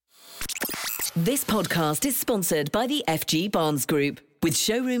This podcast is sponsored by the FG Barnes Group, with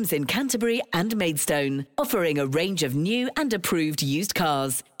showrooms in Canterbury and Maidstone, offering a range of new and approved used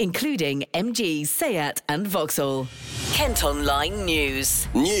cars, including MG, Seat and Vauxhall. Kent Online News.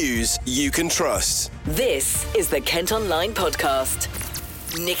 News you can trust. This is the Kent Online Podcast.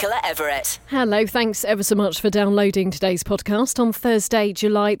 Nicola Everett. Hello, thanks ever so much for downloading today's podcast on Thursday,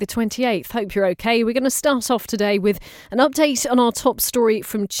 July the 28th. Hope you're okay. We're going to start off today with an update on our top story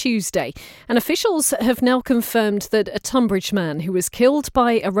from Tuesday. And officials have now confirmed that a Tunbridge man who was killed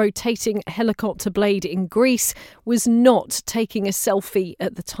by a rotating helicopter blade in Greece was not taking a selfie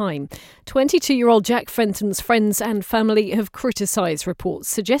at the time. 22-year-old Jack Fenton's friends and family have criticised reports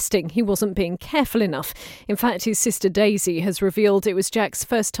suggesting he wasn't being careful enough. In fact, his sister Daisy has revealed it was Jack's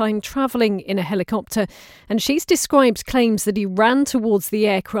first time travelling in a helicopter, and she's described claims that he ran towards the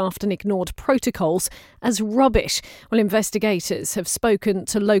aircraft and ignored protocols as rubbish. Well, investigators have spoken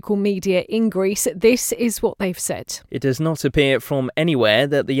to local media in Greece. This is what they've said. It does not appear from anywhere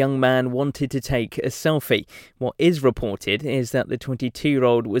that the young man wanted to take a selfie. What is reported is that the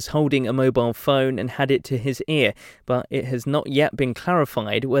 22-year-old was holding a mobile phone and had it to his ear, but it has not yet been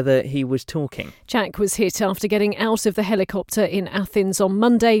clarified whether he was talking. Jack was hit after getting out of the helicopter in Athens on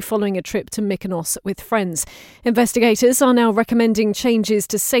Monday following a trip to Mykonos with friends. Investigators are now recommending changes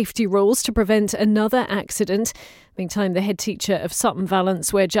to safety rules to prevent another accident. Meantime, the head teacher of Sutton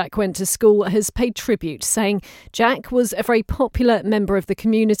Valence, where Jack went to school, has paid tribute, saying Jack was a very popular member of the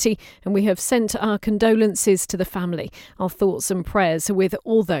community and we have sent our condolences to the family. Our thoughts and prayers are with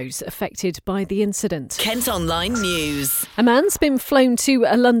all those affected by the incident. Kent Online News. A man's been flown to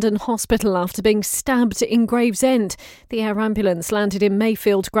a London hospital after being stabbed in Gravesend. The air ambulance landed in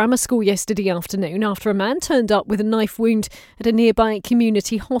Mayfield Grammar School yesterday afternoon after a man turned up with a knife wound at a nearby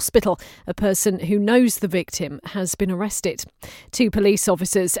community hospital. A person who knows the victim has been arrested. 2 police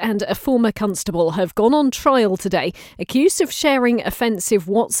officers and a former constable have gone on trial today, accused of sharing offensive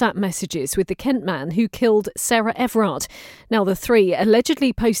WhatsApp messages with the Kent man who killed Sarah Everard. Now, the 3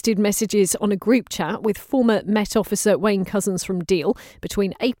 allegedly posted messages on a group chat with former Met officer Wayne Cousins from Deal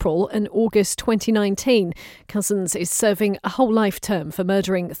between April and August 2019. Cousins is serving a whole life term for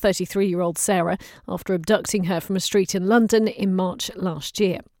murdering 33-year-old Sarah after abducting her from a street in London in March last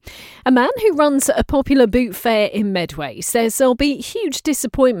year. A man who runs a popular boot fair in Medway says there'll be huge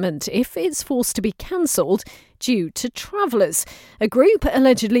disappointment if it's forced to be cancelled due to travellers. A group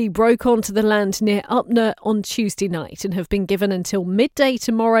allegedly broke onto the land near Upnor on Tuesday night and have been given until midday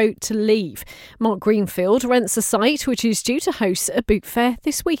tomorrow to leave. Mark Greenfield rents a site which is due to host a boot fair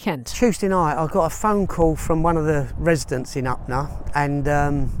this weekend. Tuesday night I got a phone call from one of the residents in Upnor,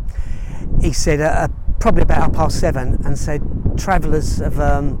 and he said probably about 7:30, and said travellers have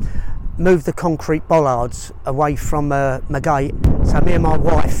moved the concrete bollards away from my gate. So me and my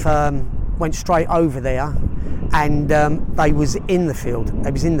wife went straight over there, and they was in the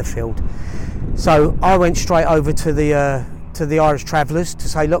field. So I went straight over to the Irish Travellers to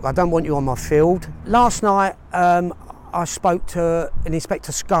say, look, I don't want you on my field. Last night I spoke to an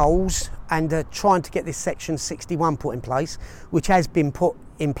Inspector Scholes and trying to get this Section 61 put in place, which has been put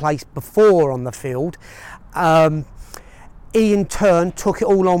in place before on the field. He in turn took it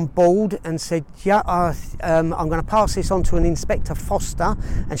all on board and said, I'm going to pass this on to an Inspector Foster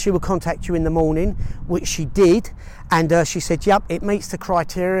and she will contact you in the morning, which she did. And she said, it meets the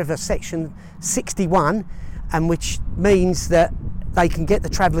criteria of a Section 61, and which means that they can get the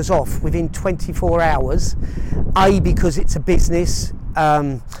travellers off within 24 hours, A, because it's a business,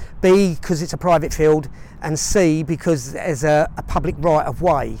 B, because it's a private field, and C, because there's a public right of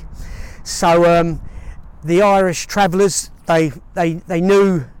way. So the Irish Travellers, they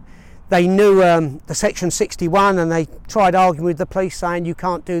knew the Section 61, and they tried arguing with the police saying you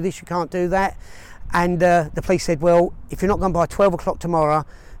can't do this, you can't do that. And the police said, well, if you're not gone by 12 o'clock tomorrow,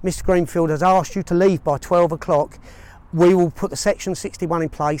 Mr Greenfield has asked you to leave by 12 o'clock, we will put the Section 61 in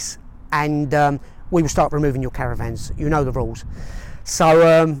place, and we will start removing your caravans. You know the rules.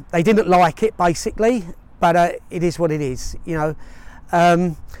 So they didn't like it, basically, but it is what it is, you know.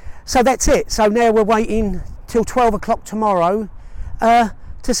 So that's it. So now we're waiting till 12 o'clock tomorrow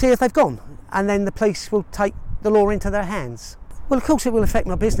to see if they've gone, and then the police will take the law into their hands. Well, of course it will affect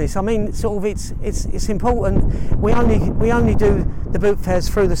my business. I mean, sort of, it's important. We only do the boot fairs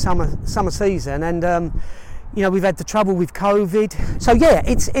through the summer season, and you know, we've had the trouble with COVID. So yeah,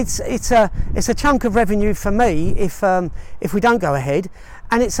 it's a chunk of revenue for me if we don't go ahead,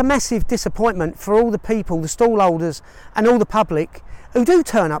 and it's a massive disappointment for all the people, the stall holders, and all the public who do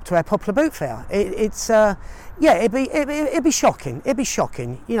turn up to our popular boot fair. It'd be shocking. It'd be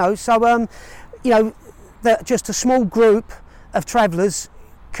shocking, you know. So you know, that just a small group of travellers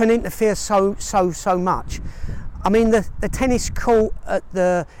can interfere so much. I mean, the tennis court at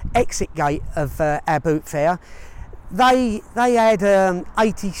the exit gate of our boot fair, they had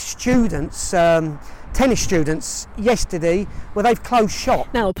 80 students, tennis students yesterday, where they've closed shop.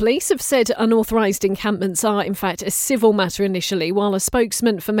 Now, police have said unauthorised encampments are in fact a civil matter initially, while a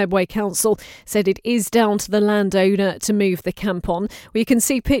spokesman for Medway Council said it is down to the landowner to move the camp on. We can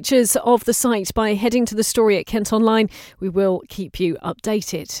see pictures of the site by heading to the story at Kent Online. We will keep you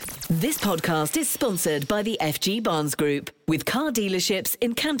updated. This podcast is sponsored by the FG Barnes Group, with car dealerships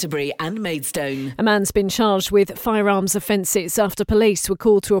in Canterbury and Maidstone. A man's been charged with firearms offences after police were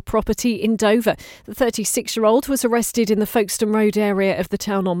called to a property in Dover. The 36-year-old was arrested in the Folkestone Road area of the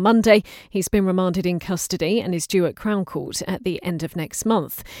town on Monday. He's been remanded in custody and is due at Crown Court at the end of next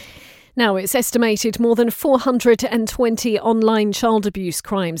month. Now, it's estimated more than 420 online child abuse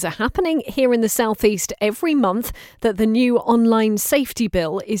crimes are happening here in the South East every month that the new online safety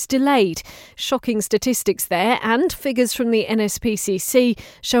bill is delayed. Shocking statistics there, and figures from the NSPCC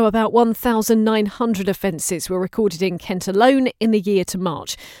show about 1,900 offences were recorded in Kent alone in the year to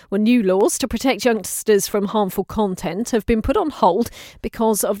March, when new laws to protect youngsters from harmful content have been put on hold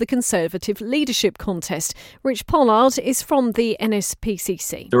because of the Conservative leadership contest. Rich Pollard is from the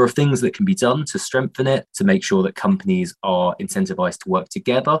NSPCC. There are things that can be done to strengthen it, to make sure that companies are incentivised to work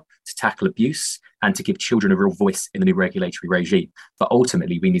together to tackle abuse and to give children a real voice in the new regulatory regime. But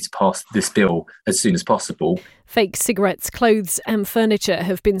ultimately, we need to pass this bill as soon as possible. Fake cigarettes, clothes and furniture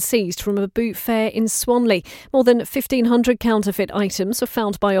have been seized from a boot fair in Swanley. More than 1,500 counterfeit items were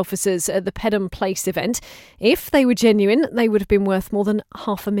found by officers at the Pedham Place event. If they were genuine, they would have been worth more than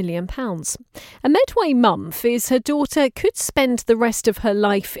 £500,000. A Medway mum fears her daughter could spend the rest of her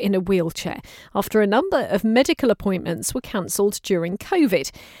life in a wheelchair after a number of medical appointments were cancelled during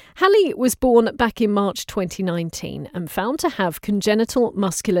COVID. Hallie was born back in March 2019 and found to have congenital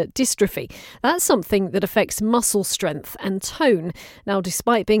muscular dystrophy. That's something that affects muscle strength and tone. Now,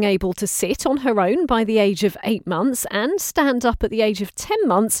 despite being able to sit on her own by the age of 8 months and stand up at the age of 10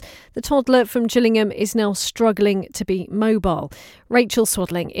 months, the toddler from Gillingham is now struggling to be mobile. Rachel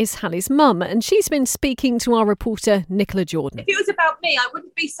Swadling is Hallie's mum, and she's been speaking to our reporter Nicola Jordan. If it was about me, I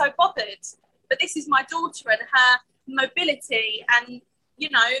wouldn't be so bothered. But this is my daughter and her mobility and, you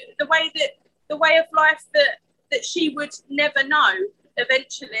know, the way of life that she would never know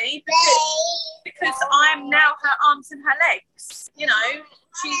eventually, because I'm now her arms and her legs. You know,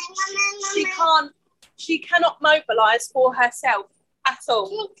 she cannot mobilise for herself at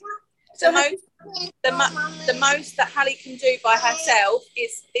all. So the most that Hallie can do by herself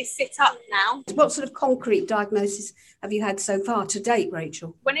is sit up now. What sort of concrete diagnosis have you had so far to date,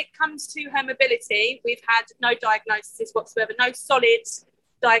 Rachel? When it comes to her mobility, we've had no diagnosis whatsoever, no solid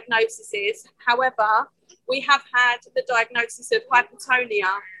diagnoses. However, we have had the diagnosis of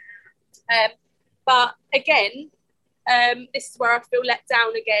hypertonia. But again, this is where I feel let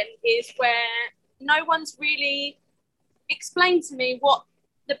down again, is where no one's really explained to me what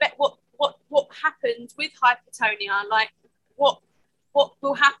happened with hypertonia, like what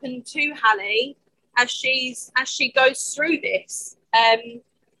will happen to Hallie as she goes through this.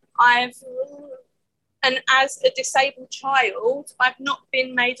 And as a disabled child, I've not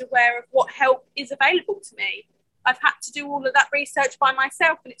been made aware of what help is available to me. I've had to do all of that research by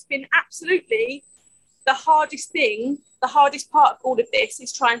myself, and it's been absolutely the hardest thing. The hardest part of all of this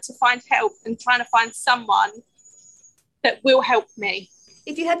is trying to find help and trying to find someone that will help me.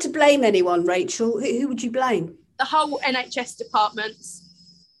 If you had to blame anyone, Rachel, who would you blame? The whole NHS departments.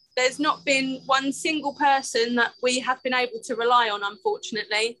 There's not been one single person that we have been able to rely on,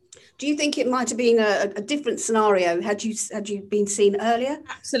 unfortunately. Do you think it might have been a different scenario had you been seen earlier?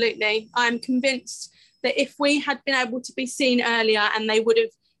 Absolutely. I'm convinced that if we had been able to be seen earlier and they would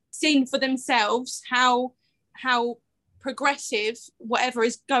have seen for themselves how progressive whatever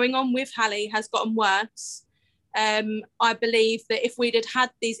is going on with Hallie has gotten worse, I believe that if we'd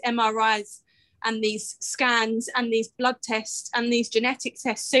had these MRIs and these scans and these blood tests and these genetic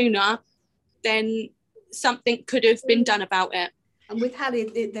tests sooner, then something could have been done about it. And with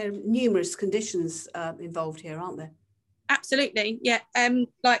Hallie, there are numerous conditions involved here, aren't there? Absolutely, yeah.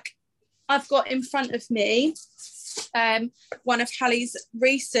 Like I've got in front of me one of Hallie's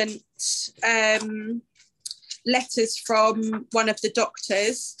recent letters from one of the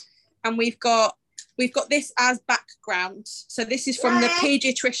doctors, and we've got this as background. So this is from the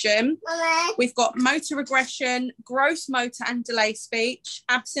paediatrician. We've got motor regression, gross motor and delay speech,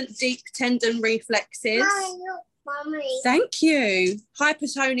 absent deep tendon reflexes. Thank you.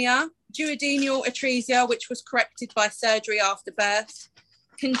 Hypertonia, duodenal atresia, which was corrected by surgery after birth,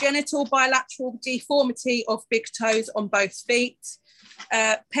 congenital bilateral deformity of big toes on both feet,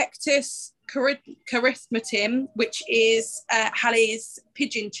 Pectus charismatim, which is Hallie's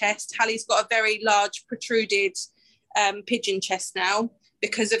pigeon chest. Hallie's got a very large protruded pigeon chest now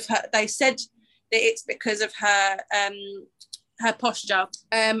because of her. They said that it's because of her posture.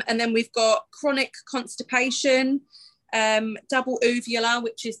 And then we've got chronic constipation, double uvula,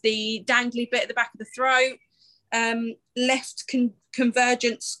 which is the dangly bit at the back of the throat, left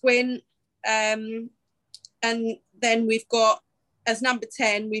convergent squint, and then we've got, as number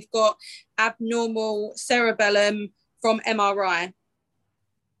 10, we've got abnormal cerebellum from MRI.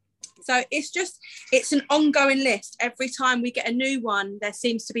 So it's an ongoing list. Every time we get a new one, there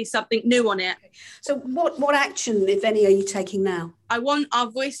seems to be something new on it. So what action, if any, are you taking now? I want our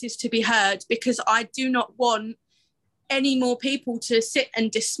voices to be heard, because I do not want any more people to sit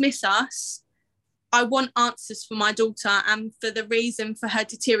and dismiss us. I want answers for my daughter and for the reason for her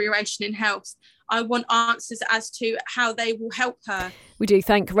deterioration in health. I want answers as to how they will help her. We do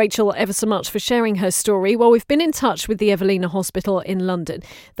thank Rachel ever so much for sharing her story. Well, we've been in touch with the Evelina Hospital in London.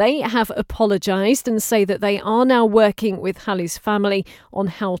 They have apologised and say that they are now working with Hallie's family on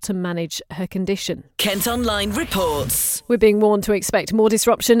how to manage her condition. Kent Online reports. We're being warned to expect more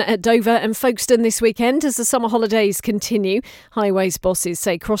disruption at Dover and Folkestone this weekend as the summer holidays continue. Highways bosses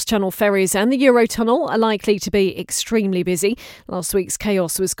say cross-channel ferries and the Eurotunnel are likely to be extremely busy. Last week's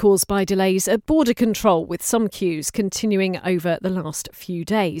chaos was caused by delays at border control, with some queues continuing over the last few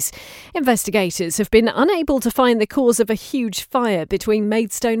days. Investigators have been unable to find the cause of a huge fire between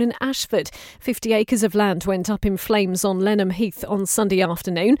Maidstone and Ashford. 50 acres of land went up in flames on Lenham Heath on Sunday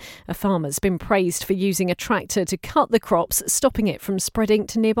afternoon. A farmer's been praised for using a tractor to cut the crops, stopping it from spreading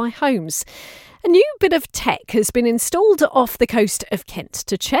to nearby homes. A new bit of tech has been installed off the coast of Kent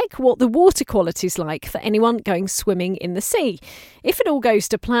to check what the water quality is like for anyone going swimming in the sea. If it all goes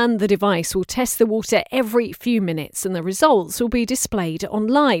to plan, the device will test the water every few minutes and the results will be displayed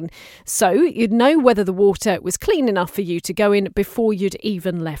online. So you'd know whether the water was clean enough for you to go in before you'd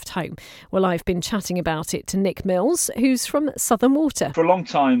even left home. Well, I've been chatting about it to Nick Mills, who's from Southern Water. For a long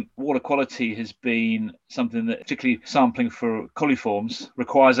time, water quality has been something that, particularly sampling for coliforms,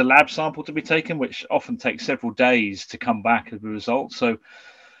 requires a lab sample to be taken, which often takes several days to come back as a result. So a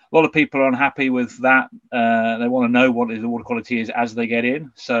lot of people are unhappy with that. They want to know what the water quality is as they get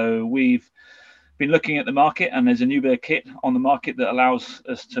in. So we've been looking at the market, and there's a new bit of kit on the market that allows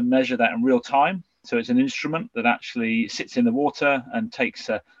us to measure that in real time. So it's an instrument that actually sits in the water and takes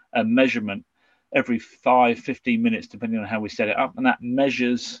a measurement every 5-15 minutes, depending on how we set it up. And that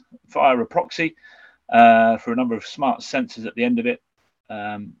measures via a proxy for a number of smart sensors at the end of it,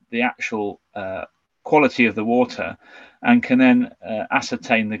 the actual quality of the water, and can then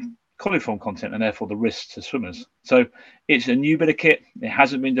ascertain the coliform content and therefore the risks to swimmers. So it's a new bit of kit. It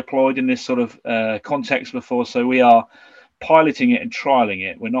hasn't been deployed in this sort of context before, so we are piloting it and trialing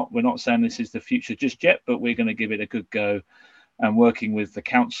it. We're not saying this is the future just yet, but we're going to give it a good go and working with the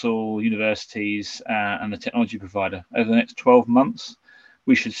council, universities and the technology provider over the next 12 months.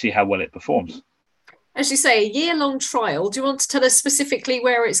 We should see how well it performs. As you say, a year-long trial. Do you want to tell us specifically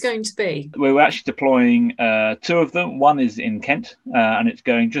where it's going to be? We're actually deploying two of them. One is in Kent, and it's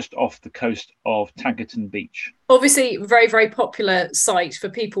going just off the coast of Tankerton Beach. Obviously, very, very popular site for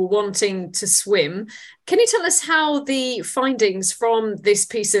people wanting to swim. Can you tell us how the findings from this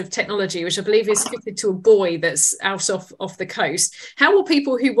piece of technology, which I believe is fitted to a buoy that's out off the coast, how will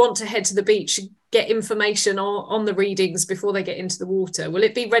people who want to head to the beach get information on the readings before they get into the water? Will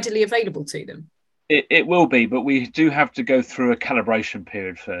it be readily available to them? It will be, but we do have to go through a calibration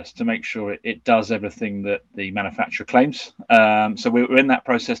period first to make sure it does everything that the manufacturer claims. So we're in that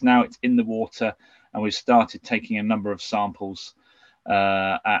process now. It's in the water, and we've started taking a number of samples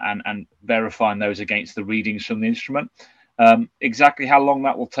and verifying those against the readings from the instrument. Exactly how long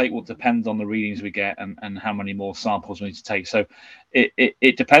that will take will depend on the readings we get and how many more samples we need to take. So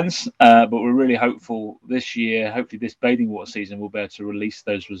it depends, but we're really hopeful this year, hopefully this bathing water season, we'll be able to release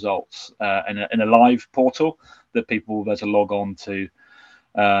those results in a live portal that people will be able to log on to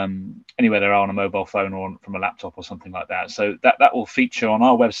anywhere they are on a mobile phone or from a laptop or something like that. So that will feature on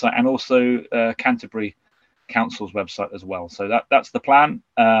our website and also Canterbury Council's website as well. So that's the plan,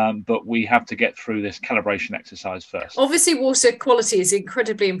 but we have to get through this calibration exercise first. Obviously, water quality is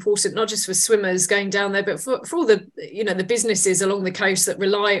incredibly important, not just for swimmers going down there, but for all the the businesses along the coast that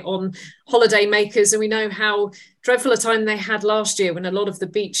rely on holiday makers. And we know how dreadful a time they had last year when a lot of the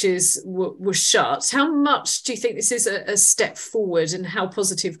beaches were shut. How much do you think this is a step forward, and how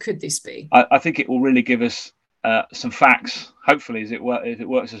positive could this be? I think it will really give us some facts. Hopefully, if it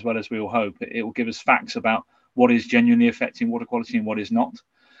works as well as we all hope, it will give us facts about what is genuinely affecting water quality and what is not.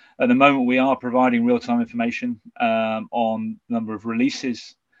 At the moment, we are providing real-time information on the number of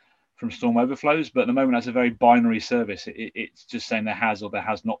releases from storm overflows, but at the moment that's a very binary service. It's just saying there has or there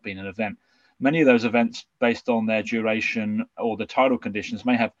has not been an event. Many of those events, based on their duration or the tidal conditions,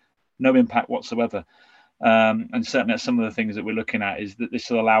 may have no impact whatsoever. And certainly that's some of the things that we're looking at, is that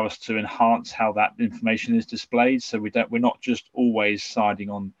this will allow us to enhance how that information is displayed. So we're not just always siding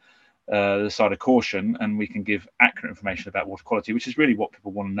on the side of caution, and we can give accurate information about water quality, which is really what people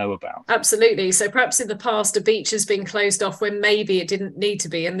want to know about. Absolutely. So perhaps in the past a beach has been closed off when maybe it didn't need to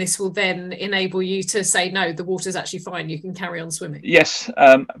be, and this will then enable you to say, no, the water's actually fine, you can carry on swimming. Yes,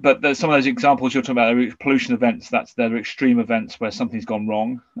 but there's some of those examples you're talking about are pollution events. They're extreme events where something's gone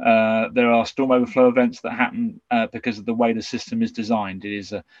wrong. There are storm overflow events that happen because of the way the system is designed. It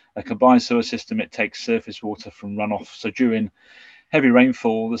is a combined sewer system. It takes surface water from runoff. So during heavy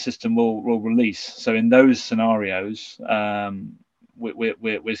rainfall, the system will release. So in those scenarios,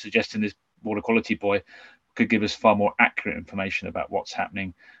 we're suggesting this water quality buoy could give us far more accurate information about what's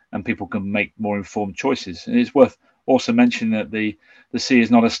happening, and people can make more informed choices. And it's worth also mentioning that the sea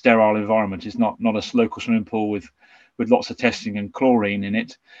is not a sterile environment. It's not a local swimming pool with lots of testing and chlorine in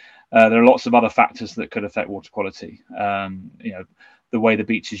it. There are lots of other factors that could affect water quality. The way the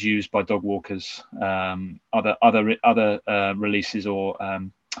beach is used by dog walkers, other releases, or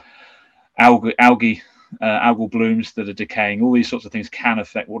algal blooms that are decaying. All these sorts of things can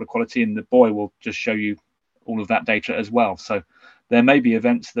affect water quality, and the buoy will just show you all of that data as well. So there may be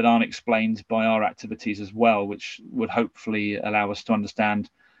events that aren't explained by our activities as well, which would hopefully allow us to understand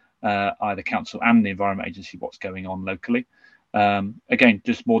either council and the Environment Agency what's going on locally. Again,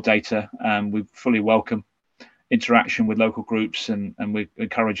 just more data. We fully welcome interaction with local groups, and we're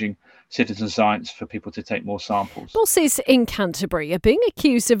encouraging citizen science for people to take more samples. Bosses in Canterbury are being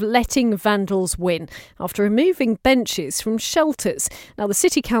accused of letting vandals win after removing benches from shelters. Now, the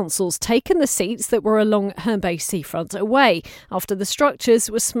City Council's taken the seats that were along Herne Bay seafront away after the structures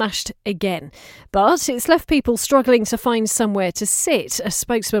were smashed again. But it's left people struggling to find somewhere to sit. A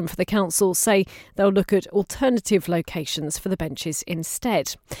spokesman for the council say they'll look at alternative locations for the benches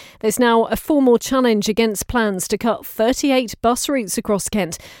instead. There's now a formal challenge against plans to cut 38 bus routes across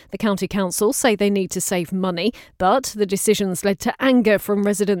Kent. The County Council say they need to save money, but the decision's led to anger from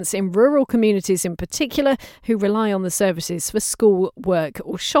residents in rural communities in particular who rely on the services for school, work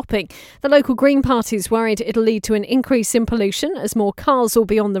or shopping. The local Green Party's worried it'll lead to an increase in pollution as more cars will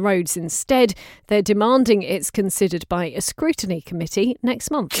be on the roads instead. They're demanding it's considered by a scrutiny committee next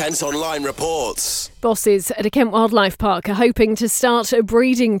month. Kent Online reports. Bosses at a Kent Wildlife Park are hoping to start a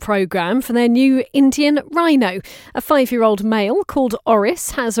breeding programme for their new Indian rhino. A 5-year-old male called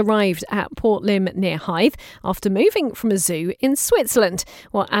Oris has arrived at Port Lympne near Hythe after moving from a zoo in Switzerland.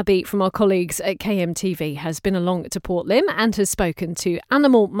 Well, Abby from our colleagues at KMTV has been along to Port Lympne and has spoken to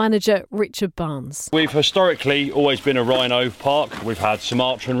animal manager Richard Barnes. We've historically always been a rhino park. We've had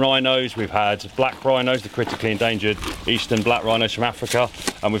Sumatran rhinos, we've had black rhinos, the critically endangered eastern black rhinos from Africa,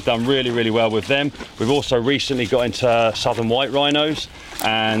 and we've done really, really well with them. We've also recently got into southern white rhinos,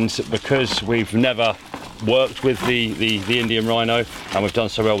 and because we've never worked with the Indian rhino and we've done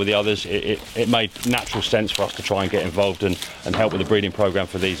so well with the others, it made natural sense for us to try and get involved and help with the breeding programme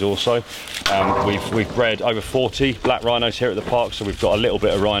for these also. We've bred over 40 black rhinos here at the park, so we've got a little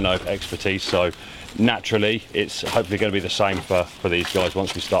bit of rhino expertise, so naturally it's hopefully going to be the same for these guys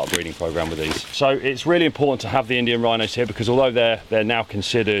once we start a breeding programme with these. So it's really important to have the Indian rhinos here, because although they're now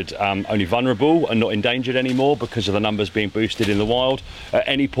considered only vulnerable and not endangered anymore because of the numbers being boosted in the wild, at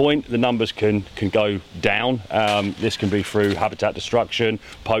any point the numbers can go down. This can be through habitat destruction,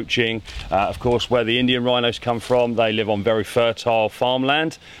 poaching. Of course, where the Indian rhinos come from, they live on very fertile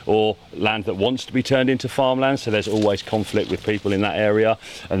farmland or land that wants to be turned into farmland, so there's always conflict with people in that area.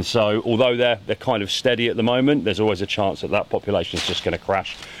 And so although they're kind of steady at the moment, there's always a chance that population is just going to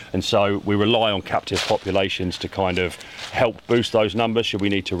crash, and so we rely on captive populations to kind of help boost those numbers should we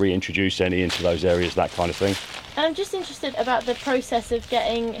need to reintroduce any into those areas, that kind of thing. And I'm just interested about the process of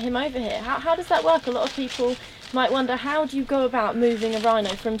getting him over here. How does that work? A lot of people might wonder, how do you go about moving a rhino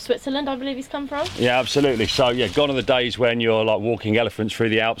from Switzerland, I believe he's come from? Yeah, absolutely. So yeah, gone are the days when you're like walking elephants through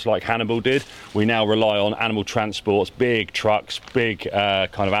the Alps like Hannibal did. We now rely on animal transports, big trucks, big kind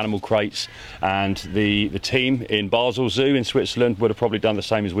of animal crates, and the team in Basel Zoo in Switzerland would have probably done the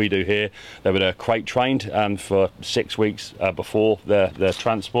same as we do here. They would have crate trained for 6 weeks before their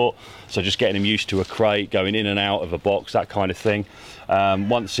transport, so just getting him used to a crate, going in and out of a box, that kind of thing.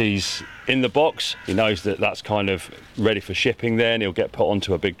 Once he's in the box, he knows that that's kind of ready for shipping. Then he'll get put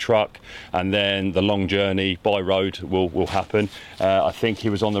onto a big truck, and then the long journey by road will happen. I think he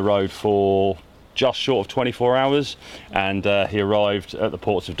was on the road for just short of 24 hours, and he arrived at the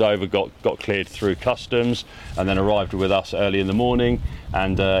ports of Dover, got cleared through customs, and then arrived with us early in the morning,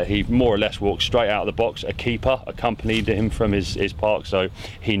 and he more or less walked straight out of the box. A keeper accompanied him from his park, so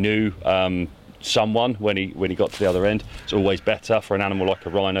he knew someone when he got to the other end. It's always better for an animal like a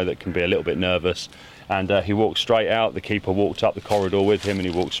rhino that can be a little bit nervous. And he walked straight out. The keeper walked up the corridor with him, and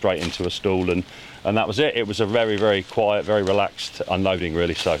he walked straight into a stall, and that was it. It was a very, very quiet, very relaxed unloading,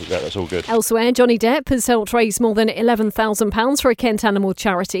 really, so that's all good. Elsewhere, Johnny Depp has helped raise more than £11,000 for a Kent animal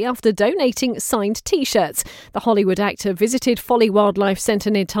charity after donating signed T-shirts. The Hollywood actor visited Folly Wildlife Centre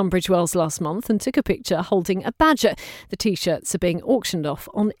near Tunbridge Wells last month and took a picture holding a badger. The T-shirts are being auctioned off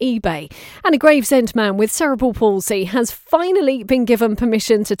on eBay. And a Gravesend man with cerebral palsy has finally been given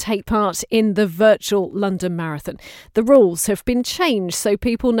permission to take part in the virtual London Marathon. The rules have been changed so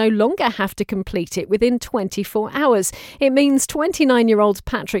people no longer have to complete it within 24 hours. It means 29-year-old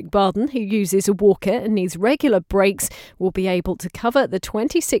Patrick Barden, who uses a walker and needs regular breaks, will be able to cover the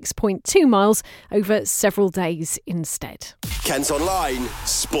 26.2 miles over several days instead. Kent Online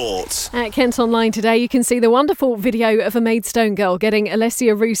Sport. At Kent Online today, you can see the wonderful video of a Maidstone girl getting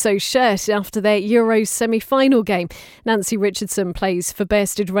Alessia Russo's shirt after their Euros semi-final game. Nancy Richardson plays for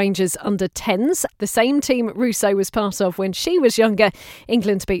Bearsted Rangers under-10s, the same team Russo was part of when she was younger.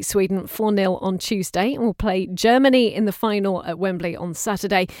 England beat Sweden 4-0 on Tuesday and will play Germany in the final at Wembley on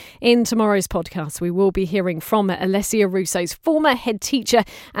Saturday. In tomorrow's podcast, we will be hearing from Alessia Russo's former head teacher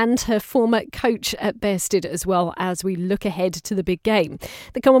and her former coach at Bearsted, as well as we look ahead to the big game.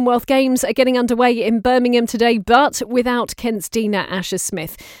 The Commonwealth Games are getting underway in Birmingham today, but without Kent's Dina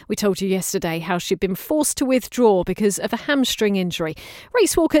Asher-Smith. We told you yesterday how she'd been forced to withdraw because of a hamstring injury.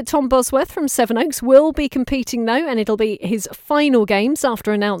 Race walker Tom Bosworth from Sevenoaks will be competing though, and it'll be his final games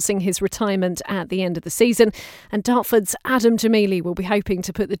after announcing his retirement at the end of the season. And Dartford's Adam Jamili will be hoping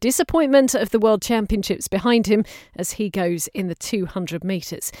to put the disappointment of the World Championships behind him as he goes in the 200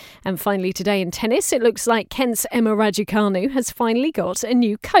 metres. And finally today in tennis, it looks like Kent's Emma Raducanu has finally got a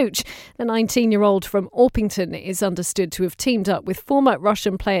new coach. The 19-year-old from Orpington is understood to have teamed up with former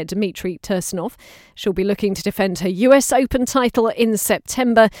Russian player Dmitry Tursunov. She'll be looking to defend her US Open title in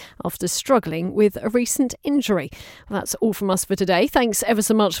September after struggling with a recent injury. Well, that's all from us for today. Thanks ever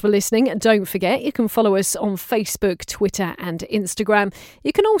so much for listening. Don't forget, you can follow us on Facebook, Twitter and Instagram.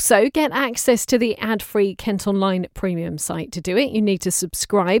 You can also get access to the ad-free Kent Online premium site. To do it, you need to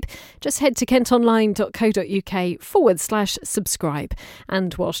subscribe. Just head to kentonline.co.uk/subscribe.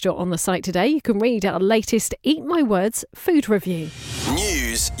 And whilst you're on the site today, you can read our latest Eat My Words food review.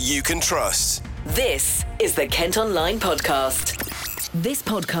 News you can trust. This is the Kent Online Podcast. This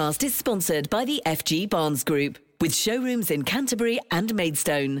podcast is sponsored by the FG Barnes Group, with showrooms in Canterbury and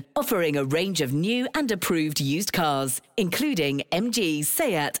Maidstone, offering a range of new and approved used cars, including MG,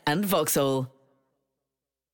 Seat and Vauxhall.